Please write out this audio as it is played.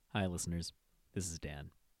Hi, listeners. This is Dan.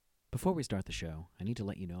 Before we start the show, I need to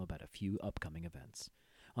let you know about a few upcoming events.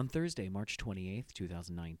 On Thursday, March 28th,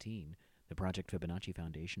 2019, the Project Fibonacci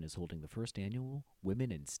Foundation is holding the first annual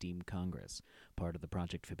Women in STEAM Congress, part of the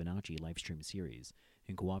Project Fibonacci livestream series,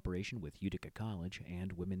 in cooperation with Utica College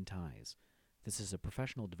and Women Ties. This is a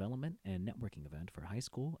professional development and networking event for high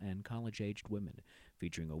school and college-aged women,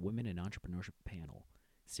 featuring a Women in Entrepreneurship panel.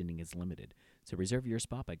 Seating is limited, so reserve your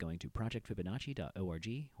spot by going to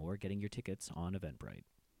projectfibonacci.org or getting your tickets on Eventbrite.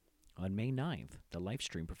 On May 9th, the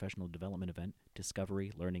Livestream professional development event, Discovery,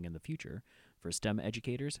 Learning, and the Future, for STEM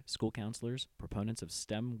educators, school counselors, proponents of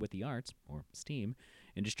STEM with the arts, or STEAM,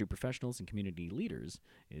 industry professionals, and community leaders,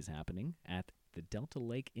 is happening at the Delta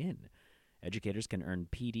Lake Inn. Educators can earn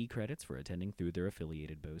PD credits for attending through their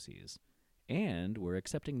affiliated BOCES. And we're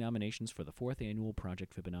accepting nominations for the 4th Annual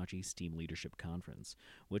Project Fibonacci STEAM Leadership Conference,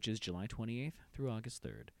 which is July 28th through August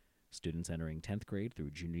 3rd. Students entering 10th grade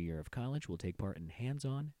through junior year of college will take part in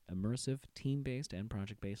hands-on, immersive, team-based, and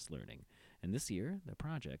project-based learning. And this year, the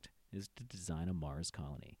project is to design a Mars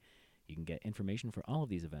colony. You can get information for all of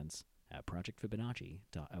these events at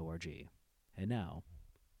projectfibonacci.org. And now,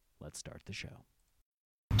 let's start the show.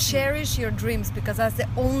 Cherish your dreams because that's the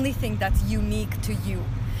only thing that's unique to you.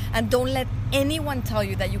 And don't let anyone tell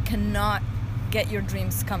you that you cannot get your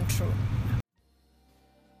dreams come true.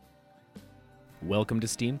 Welcome to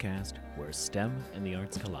STEAMcast, where STEM and the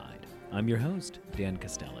arts collide. I'm your host, Dan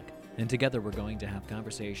Kostelik, and together we're going to have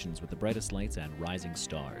conversations with the brightest lights and rising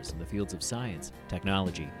stars in the fields of science,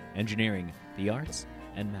 technology, engineering, the arts,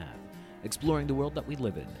 and math, exploring the world that we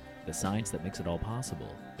live in, the science that makes it all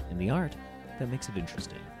possible, and the art that makes it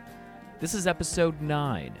interesting. This is episode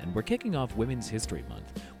 9, and we're kicking off Women's History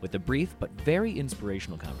Month with a brief but very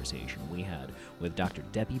inspirational conversation we had with Dr.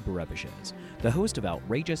 Debbie Berrebichez, the host of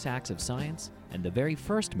Outrageous Acts of Science and the very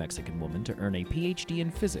first Mexican woman to earn a PhD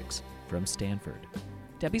in physics from Stanford.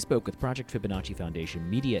 Debbie spoke with Project Fibonacci Foundation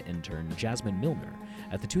media intern Jasmine Milner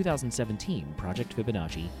at the 2017 Project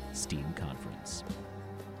Fibonacci STEAM Conference.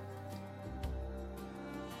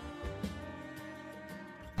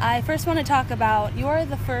 I first want to talk about, you're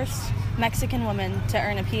the first Mexican woman to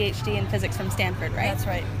earn a PhD in physics from Stanford, right? That's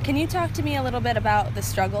right. Can you talk to me a little bit about the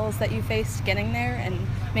struggles that you faced getting there and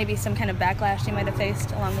maybe some kind of backlash you might have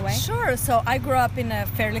faced along the way? Sure. So I grew up in a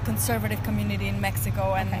fairly conservative community in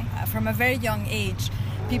Mexico, and from a very young age,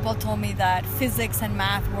 people told me that physics and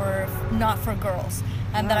math were not for girls,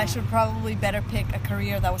 and that I should probably better pick a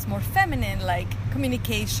career that was more feminine, like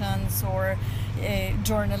communications or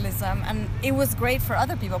journalism. And it was great for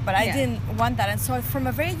other people, but I didn't want that. And so from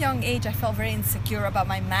a very young age, I felt very insecure about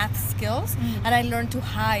my math skills, and I learned to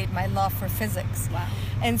hide my love for physics. Wow.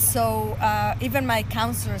 And so even my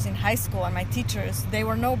counselors in high school and my teachers, they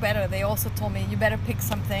were no better. They also told me, you better pick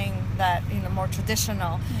something that, more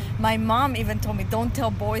traditional. My mom even told me, don't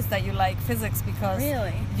tell boys that you like physics because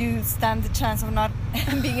you stand the chance of not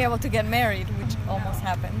being able to get married, which almost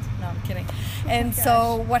happened. No, I'm kidding. And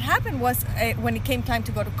so what happened was when it came time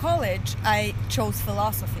to go to college, I chose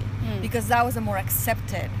philosophy because that was a more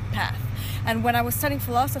accepted path. And when I was studying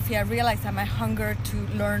philosophy, I realized that my hunger to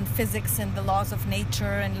learn physics and the laws of nature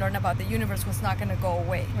and learn about the universe was not going to go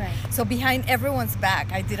away. Right. So behind everyone's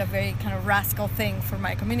back, I did a very kind of rascal thing for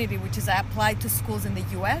my community, which is I applied to schools in the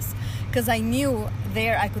U.S. because I knew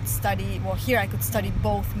here I could study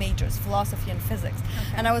both majors, philosophy and physics.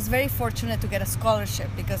 Okay. And I was very fortunate to get a scholarship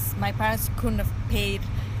because my parents couldn't have paid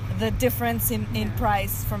the difference in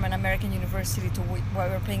price from an American university to what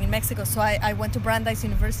we were paying in Mexico. So I went to Brandeis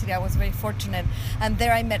University. I was very fortunate. And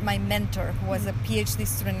there I met my mentor, who was a PhD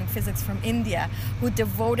student in physics from India, who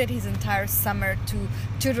devoted his entire summer to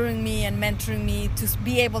tutoring me and mentoring me to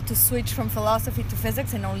be able to switch from philosophy to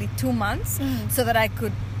physics in only 2 months so that I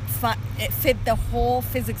could fit the whole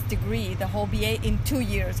physics degree, the whole BA, in 2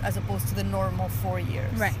 years as opposed to the normal 4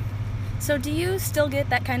 years. Right. So do you still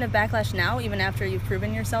get that kind of backlash now, even after you've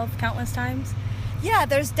proven yourself countless times? Yeah,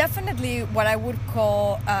 there's definitely what I would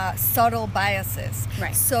call subtle biases.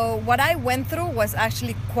 Right. So what I went through was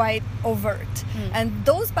actually quite overt. And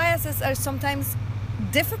those biases are sometimes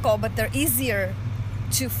difficult, but they're easier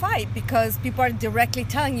to fight because people are directly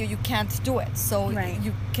telling you can't do it. So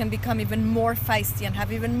you can become even more feisty and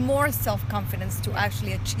have even more self-confidence to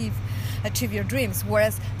actually achieve your dreams.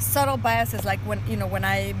 Whereas subtle biases, like when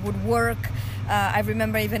I would work, I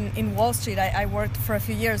remember even in Wall Street, I worked for a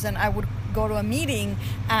few years, and I would go to a meeting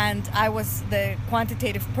and I was the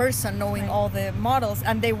quantitative person knowing all the models,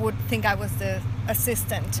 and they would think I was the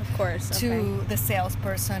assistant to the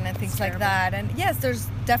salesperson and things like that. And yes, there's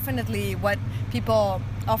definitely what people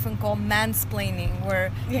often call mansplaining,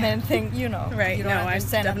 where men think, you don't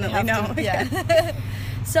understand. I definitely know.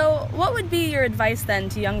 So what would be your advice then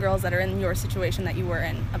to young girls that are in your situation that you were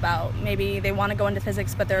in, about maybe they want to go into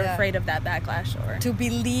physics but they're afraid of that backlash? Or to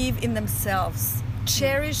believe in themselves.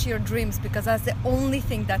 Cherish your dreams, because that's the only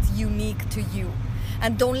thing that's unique to you.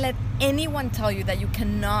 And don't let anyone tell you that you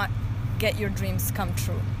cannot get your dreams come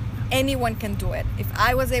true. Anyone can do it. If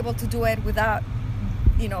I was able to do it without,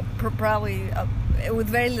 probably with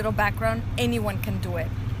very little background, anyone can do it.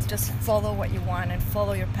 Just follow what you want and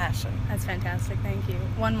follow your passion. That's fantastic. Thank you.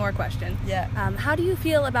 One more question. Yeah. How do you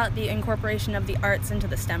feel about the incorporation of the arts into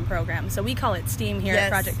the STEM program? So we call it STEAM here at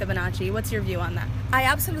Project Fibonacci. What's your view on that? I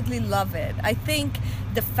absolutely love it. I think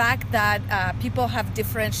the fact that people have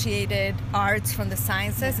differentiated arts from the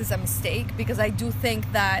sciences is a mistake, because I do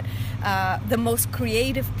think that the most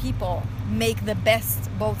creative people make the best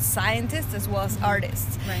both scientists as well as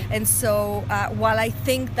artists. Right. And so while I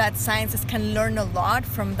think that scientists can learn a lot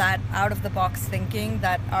from that out-of-the-box thinking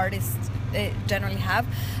that artists generally have,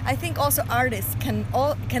 I think also artists can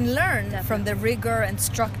learn from the rigor and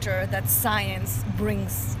structure that science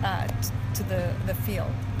brings to the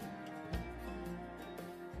field.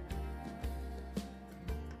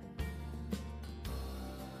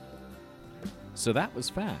 So that was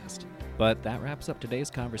fast, but that wraps up today's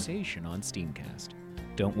conversation on STEAMcast.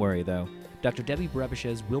 Don't worry though, Dr. Debbie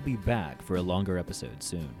Brebichez will be back for a longer episode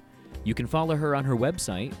soon. You can follow her on her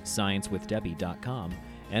website, sciencewithdebbie.com,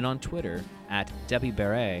 and on Twitter at Debbie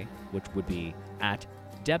Beret, which would be at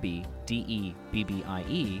Debbie,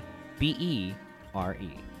 DEBBIE,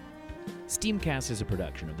 BERE. STEAMcast is a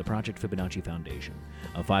production of the Project Fibonacci Foundation,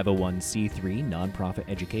 a 501c3 nonprofit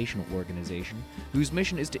educational organization whose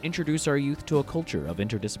mission is to introduce our youth to a culture of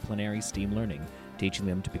interdisciplinary STEAM learning, teaching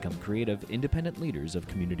them to become creative, independent leaders of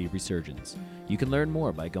community resurgence. You can learn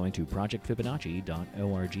more by going to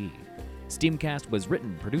projectfibonacci.org. STEAMcast was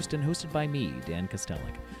written, produced, and hosted by me, Dan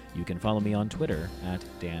Kostelik. You can follow me on Twitter at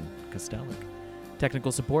Dan Kostelik.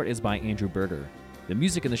 Technical support is by Andrew Berger. The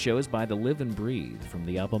music in the show is by The Live and Breathe from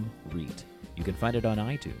the album Reet. You can find it on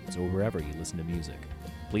iTunes or wherever you listen to music.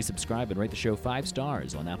 Please subscribe and rate the show 5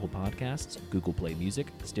 stars on Apple Podcasts, Google Play Music,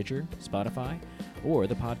 Stitcher, Spotify, or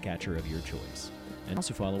the podcatcher of your choice. And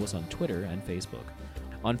also follow us on Twitter and Facebook.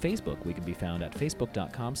 On Facebook, we can be found at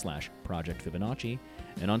facebook.com/Project Fibonacci,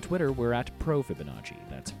 and on Twitter, we're at ProFibonacci.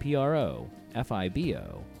 That's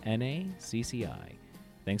PROFIBONACCI.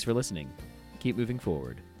 Thanks for listening. Keep moving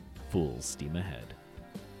forward. Full steam ahead.